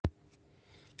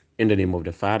In the name of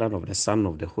the Father, and of the Son, and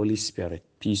of the Holy Spirit,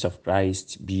 peace of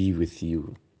Christ be with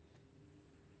you.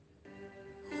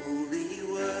 Holy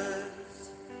words,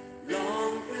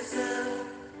 long preserved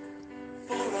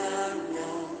for our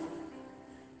one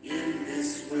in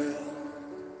this world.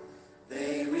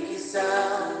 They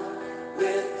resound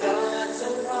with God's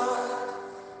own heart.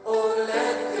 Oh,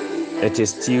 let the It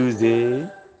is Tuesday,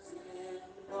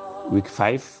 week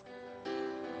 5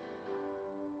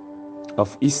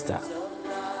 of Easter.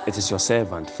 It is your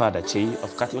servant, Father Che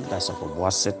of Catholic Diocese of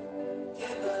Obuasi.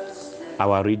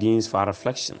 Our readings for our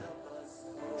reflection.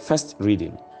 First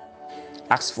reading,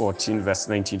 Acts 14, verse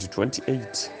 19 to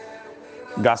 28.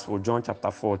 Gospel John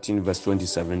chapter 14, verse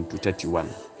 27 to 31.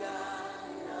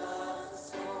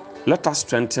 Let us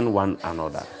strengthen one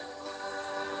another.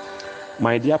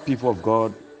 My dear people of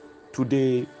God,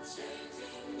 today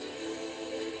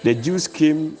the Jews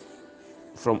came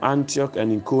from Antioch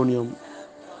and Iconium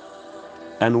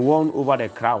and won over the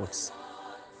crowds.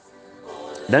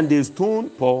 Then they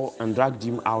stoned Paul and dragged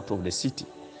him out of the city,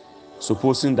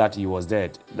 supposing that he was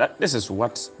dead. This is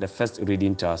what the first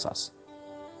reading tells us.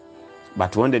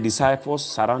 But when the disciples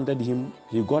surrounded him,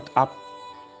 he got up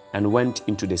and went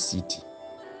into the city.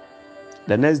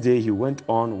 The next day he went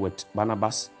on with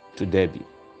Barnabas to Derbe.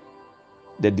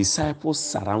 The disciples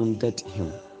surrounded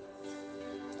him.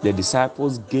 The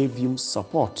disciples gave him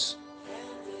support.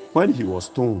 When he was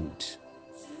stoned,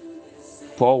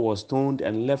 Paul was stoned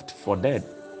and left for dead,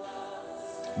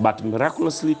 but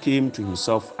miraculously came to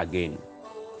himself again.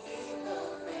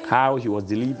 How he was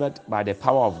delivered by the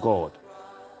power of God.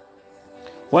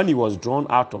 When he was drawn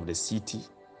out of the city,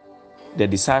 the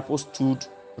disciples stood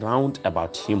round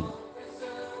about him.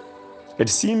 It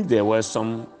seemed there were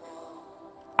some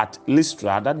at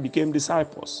Lystra that became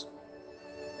disciples.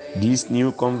 These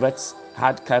new converts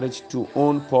had courage to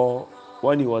own Paul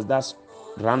when he was thus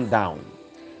run down,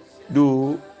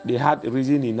 though they had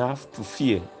reason enough to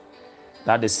fear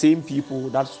that the same people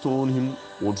that stoned him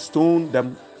would stone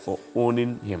them for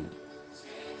owning him.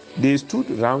 They stood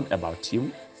round about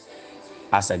him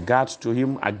as a guard to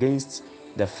him against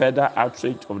the further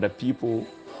outrage of the people,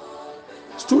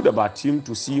 stood about him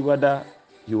to see whether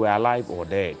he were alive or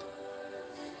dead.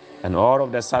 And all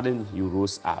of a sudden he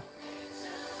rose up.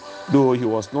 Though he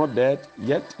was not dead,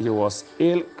 yet he was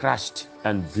ill, crushed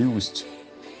and bruised,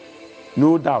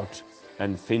 no doubt,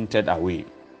 and fainted away.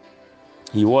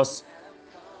 He was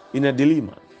in a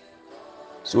dilemma,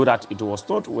 so that it was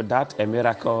not without a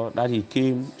miracle that he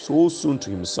came so soon to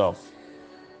himself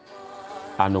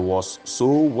and was so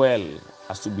well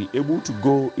as to be able to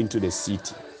go into the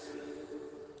city.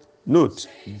 Note,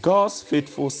 God's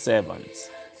faithful servants,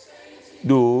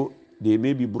 though they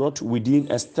may be brought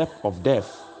within a step of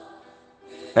death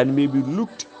and may be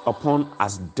looked upon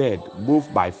as dead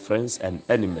both by friends and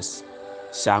enemies,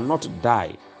 shall not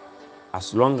die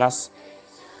as long as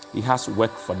he has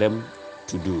work for them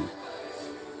to do.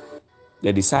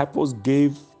 The disciples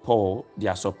gave Paul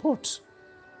their support,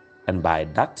 and by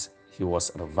that he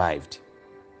was revived.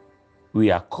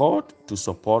 We are called to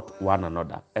support one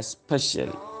another,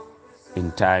 especially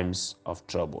in times of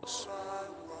troubles.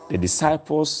 The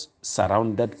disciples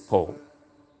surrounded Paul.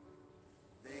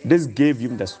 This gave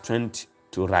him the strength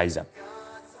to rise up.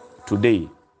 Today,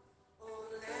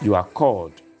 you are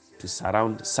called to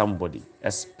surround somebody,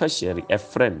 especially a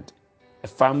friend, a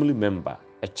family member,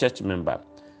 a church member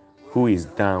who is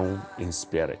down in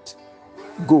spirit.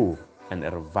 Go and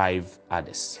revive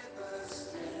others.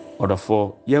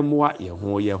 Odofo, yemwa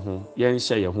yeho,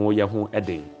 yenshe yeho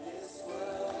eden.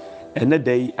 Ene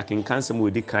day akenkanse mu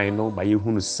edi kan no ba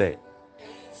yehunu se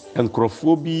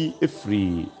nkrofo bi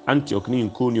efiri Antioch ne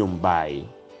Iconium bai.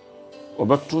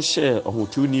 Obeto hye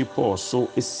ohotuni Paul so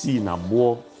esi na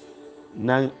bo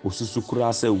na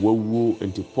osusukura se wawuo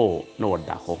enti Paul na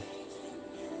oda ho.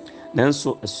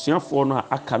 Nanso asuafo no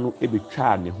aka no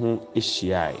ebetwa ne ho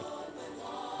ehyiae.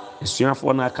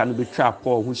 Asuafo no aka no betwa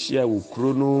Paul ho hyia wo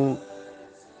kuro no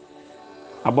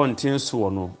abonten so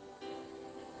no.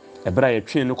 Ebra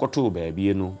yetwe no koto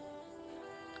baabie no.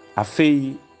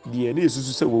 Afei de na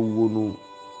esusu se wawuo no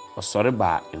osore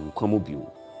ba enkwam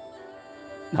bio.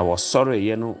 Na wosore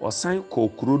ye no osan kɔ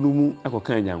kuro no mu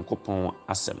akɔka Nyankopɔn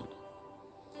asɛm.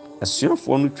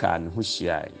 Asuafo no twa ne ho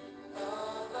hyiae.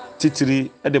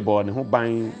 Titiri de bɔ ne ho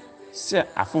ban sɛ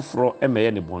afoforo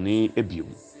emeye ne bɔne ebiem.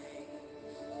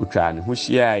 Utwa ne ho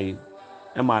hyiae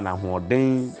ema na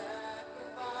hoɔden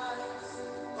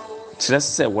kyerɛ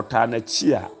sɛ wɔtaa na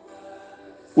chi a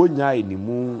onyae ne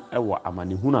mu ɛwɔ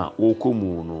amanehunu a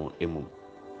wɔkɔmu no emu.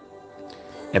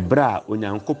 Ebra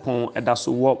Onyankopɔn ɛda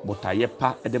so wɔ botaye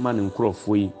pa de ma ne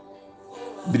nkurɔfo yi.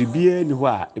 Biribie ni hɔ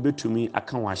a ebetumi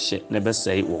aka wahye na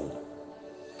bɛsɛe wɔn.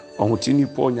 Ɔhotini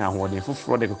Paul nya ahoɔden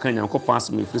foforɔ de kɔka Nyankopɔn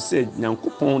asɛm efiri sɛ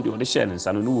Nyankopɔn de ɔde hyɛ ne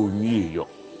nsa no wɔwie yɔ.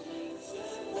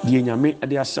 Die Nyame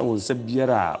de ahyɛ wo nsa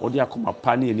biara a ɔde akoma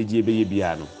pa ne anigye bɛyɛ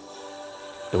biara no.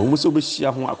 Ɛwɔ mu sɛ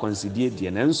wobɛhyia ho akwansidie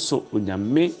deɛ nanso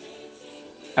Onyame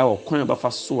ɛwɔ kwan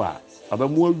bɛfa so a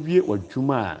ɔbɛmo awie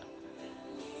w'adwuma a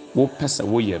wopɛ sɛ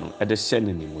woyɛ no ɛde hyɛ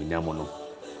ne nimonyam no.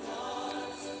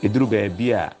 Eduru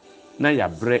baabi a na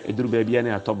yabrɛ, eduru baabi a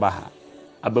na yɛatɔ baha,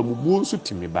 abamubuo nso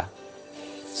tumi ba.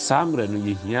 Saa mmerɛ no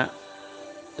yɛhia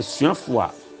asuafo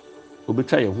a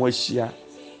obetwa yɛn ho ahyia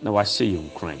na wahyɛ yɛn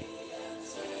nkuran.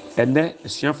 Ɛnɛ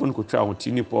asuafo no kotwa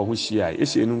Ahotini Paul ho hyia a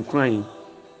yɛhyɛ no nkuran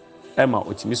ɛma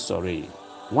otumi sɔre.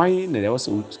 Wan na ɛwɔ sɛ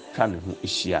wotwa ne ho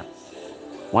ahyia?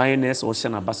 Wan na ɛsɛ wɔhyɛ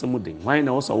n'abasa mu den? Wan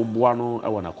na ɛwɔ sɛ woboa no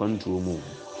ɛwɔ n'akwantuo mu?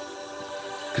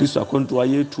 Kristo akwantuo a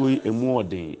yɛtuo yi emu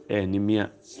ɔden ɛnimia.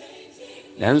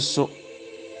 Nanso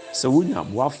sɛ wonya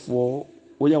aboafoɔ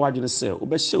woyɛ w'adwene sɛ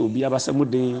wobɛhyɛ obi abasa mu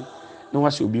den na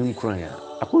wahyɛ obi nkuran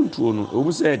a akwantuo no ɛwɔ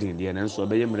mu sɛ ɛden deɛ nanso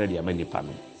ɔbɛyɛ mmerɛ de ama nipa no.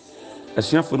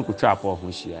 Asuafo no kotwa Paul ho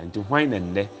hyia nti hwan na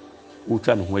nnɛ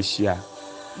wotwa ne ho ahyia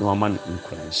na wama no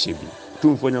nkuran hyɛ bi.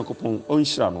 Tumfo Nyankopɔn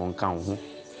ɔnhyira no ɔnka wo ho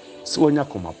sɛ wonya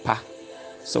koma pa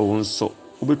sɛ wo nso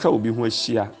wobɛtwa obi ho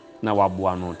ahyia na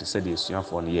waboa no te sɛ deɛ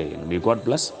asuafoɔ no yɛyɛ no. May God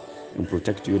bless and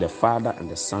protect you, the Father and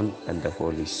the Son and the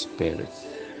Holy Spirit.